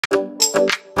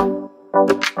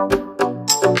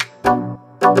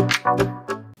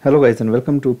Hello guys and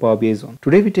welcome to Power BI Zone.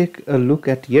 Today we take a look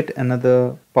at yet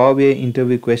another Power BI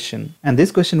interview question, and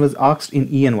this question was asked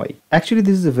in E&Y. Actually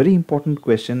this is a very important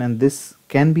question and this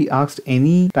can be asked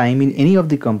any time in any of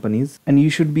the companies, and you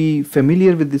should be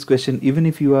familiar with this question even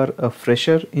if you are a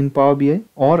fresher in Power BI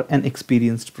or an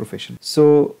experienced professional.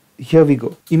 So here we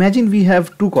go. Imagine we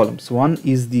have two columns. One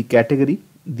is the category,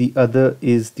 the other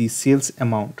is the sales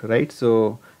amount, right?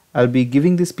 So I'll be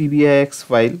giving this PBIX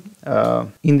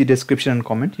file in the description and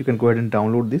comment. You can go ahead and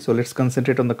download this. So let's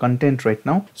concentrate on the content right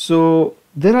now. So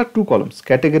there are two columns,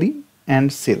 category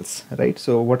and sales, right?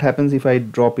 So what happens if I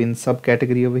drop in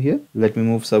subcategory over here? Let me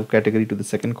move subcategory to the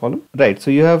second column, right?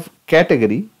 So you have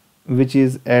category, which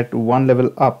is at one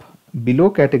level up. Below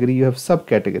category you have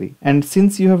subcategory, and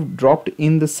since you have dropped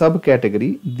in the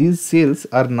subcategory, these sales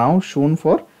are now shown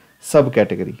for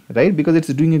subcategory, right? Because it's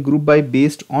doing a group by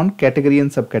based on category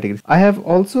and subcategories.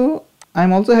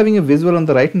 I'm also having a visual on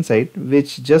the right hand side,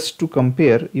 which just to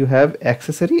compare, you have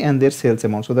accessory and their sales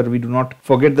amount, so that we do not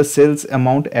forget the sales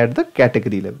amount at the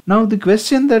category level. Now the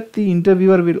question that the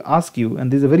interviewer will ask you, and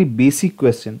this is a very basic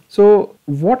question. So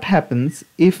what happens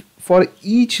if for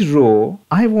each row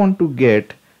I want to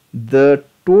get the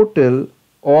total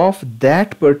of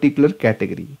that particular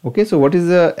category? Okay, so what is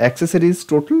the accessories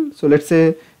total? So let's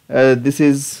say this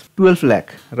is 12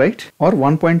 lakh, right? Or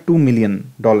 $1.2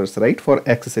 million, right? For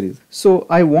accessories. So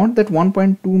I want that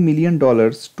 $1.2 million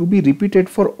to be repeated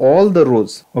for all the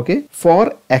rows, okay?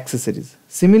 For accessories.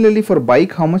 Similarly for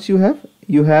bike, how much you have?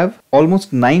 You have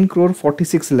almost 9 crore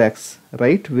 46 lakhs,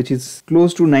 right? Which is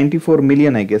close to 94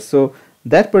 million, I guess. So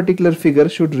that particular figure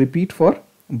should repeat for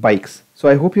bikes. So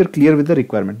I hope you're clear with the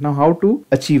requirement. Now how to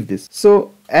achieve this?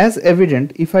 So as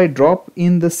evident, if I drop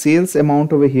in the sales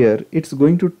amount over here, it's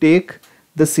going to take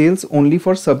the sales only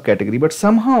for subcategory, but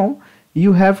somehow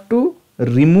you have to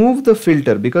remove the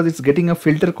filter because it's getting a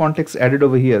filter context added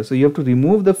over here. So you have to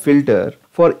remove the filter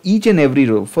for each and every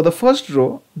row. For the first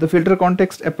row, the filter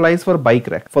context applies for bike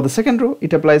rack. For the second row,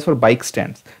 it applies for bike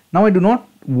stands. Now I do not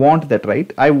want that,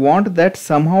 right? I want that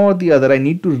somehow or the other I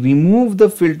need to remove the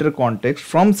filter context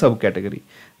from subcategory,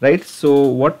 right? So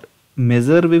what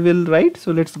measure we will write?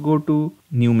 So let's go to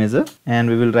new measure and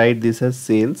we will write this as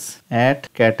sales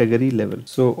at category level.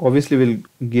 So obviously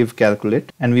we'll give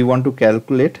calculate, and we want to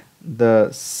calculate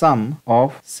the sum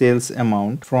of sales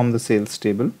amount from the sales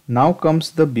table. Now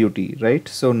comes the beauty, right?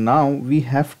 So now we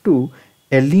have to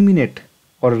eliminate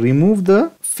or remove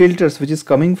the filters which is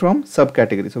coming from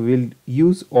subcategory. So we'll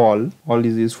use all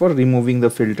is used for removing the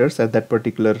filters at that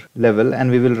particular level, and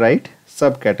we will write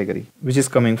subcategory which is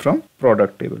coming from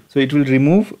product table. So it will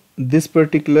remove this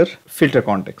particular filter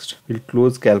context. We'll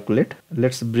close calculate.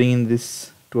 Let's bring in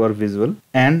this to our visual,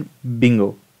 and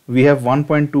bingo, we have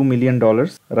 $1.2 million,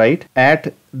 right,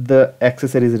 at the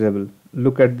accessories level.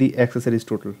 Look at the accessories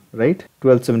total, right?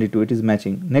 1272, it is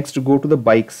matching. Next go to the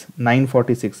bikes,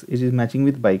 946, it is matching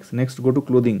with bikes. Next go to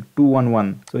clothing,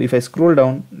 211. So if I scroll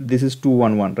down, this is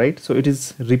 211, right? So it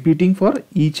is repeating for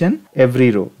each and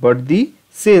every row, but the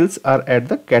sales are at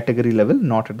the category level,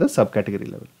 not at the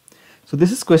subcategory level. So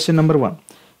this is question number one.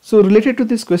 So related to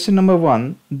this question number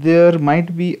one, there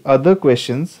might be other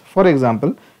questions. For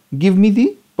example, give me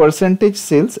the percentage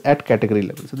sales at category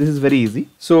level. So this is very easy.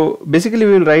 So basically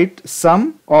we will write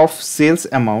sum of sales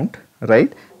amount,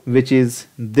 right, which is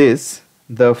this,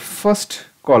 the first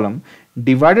column,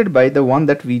 divided by the one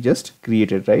that we just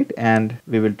created, right, and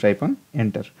we will type on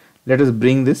enter. Let us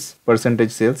bring this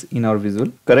percentage sales in our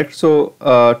visual, correct? So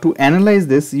to analyze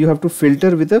this, you have to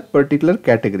filter with a particular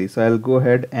category. So I'll go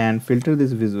ahead and filter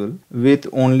this visual with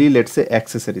only, let's say,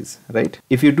 accessories, right?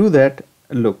 If you do that,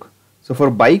 look. So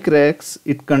for bike racks,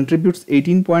 it contributes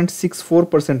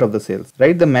 18.64% of the sales,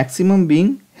 right? The maximum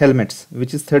being helmets,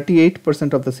 which is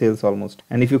 38% of the sales almost.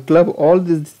 And if you club all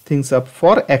these things up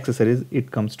for accessories, it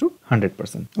comes to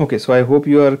 100%. Okay, so I hope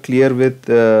you are clear with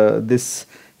this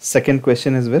second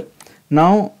question as well.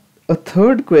 Now, a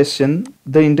third question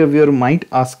the interviewer might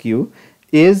ask you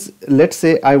is, let's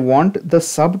say I want the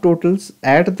subtotals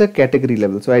at the category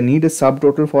level. So I need a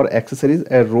subtotal for accessories,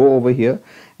 a row over here,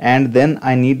 and then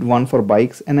I need one for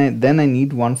bikes, and then I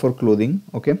need one for clothing.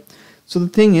 Okay, so the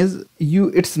thing is,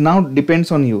 it's now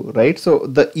depends on you, right? So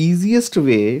the easiest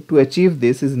way to achieve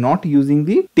this is not using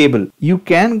the table. You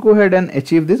can go ahead and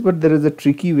achieve this, but there is a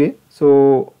tricky way.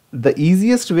 So the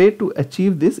easiest way to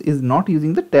achieve this is not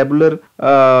using the tabular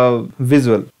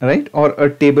visual, right, or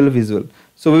a table visual.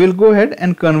 So we will go ahead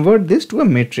and convert this to a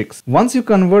matrix. Once you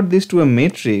convert this to a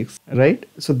matrix, right,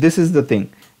 so this is the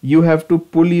thing. You have to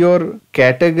pull your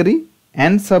category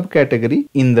and subcategory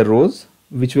in the rows,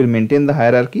 which will maintain the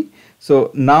hierarchy.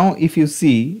 So now if you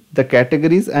see the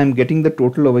categories, I am getting the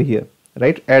total over here,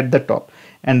 right, at the top,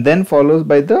 and then followed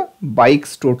by the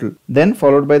bikes total, then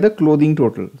followed by the clothing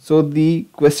total. So the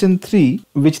question 3,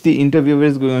 which the interviewer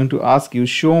is going to ask you,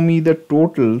 show me the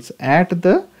totals at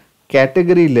the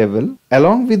category level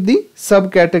along with the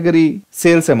subcategory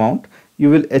sales amount. You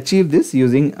will achieve this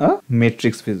using a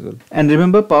matrix visual. And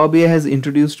remember, Power BI has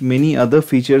introduced many other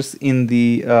features in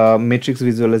the matrix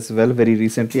visual as well very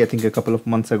recently, I think a couple of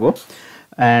months ago.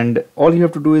 And all you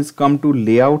have to do is come to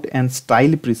layout and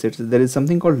style presets. There is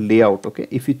something called layout. Okay,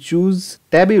 if you choose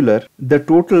tabular, the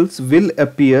totals will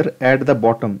appear at the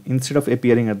bottom instead of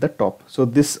appearing at the top. So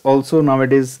this also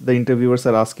nowadays the interviewers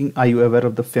are asking, are you aware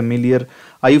of the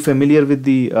are you familiar with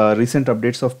the recent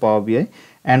updates of Power BI?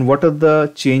 And what are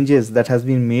the changes that has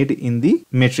been made in the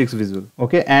matrix visual?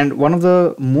 Okay, and one of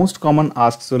the most common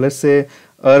asks, so let's say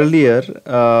earlier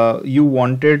you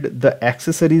wanted the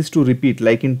accessories to repeat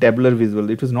like in tabular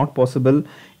visual. It was not possible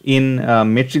in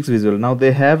matrix visual. Now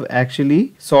they have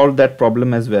actually solved that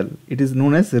problem as well. It is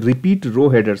known as repeat row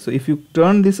header. So if you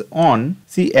turn this on,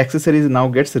 see, accessories now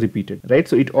gets repeated, right?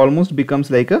 So it almost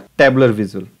becomes like a tabular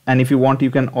visual. And if you want,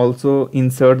 you can also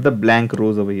insert the blank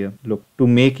rows over here, look, to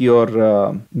make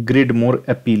your grid more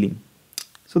appealing.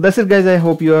 So that's it, guys. I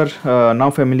hope you are now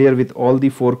familiar with all the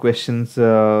 4 questions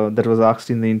that was asked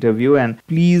in the interview, and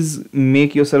please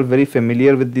make yourself very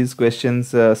familiar with these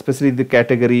questions, especially the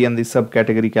category and the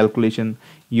subcategory calculation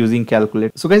using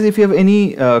calculate. So guys, if you have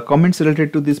any comments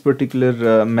related to this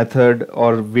particular method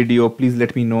or video, please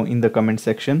let me know in the comment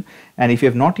section. And if you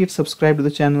have not yet subscribed to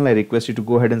the channel, I request you to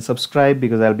go ahead and subscribe,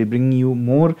 because I'll be bringing you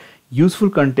more useful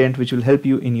content which will help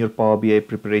you in your Power BI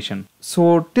preparation.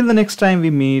 So till the next time we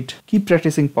meet, keep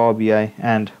practicing Power BI,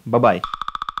 and bye bye.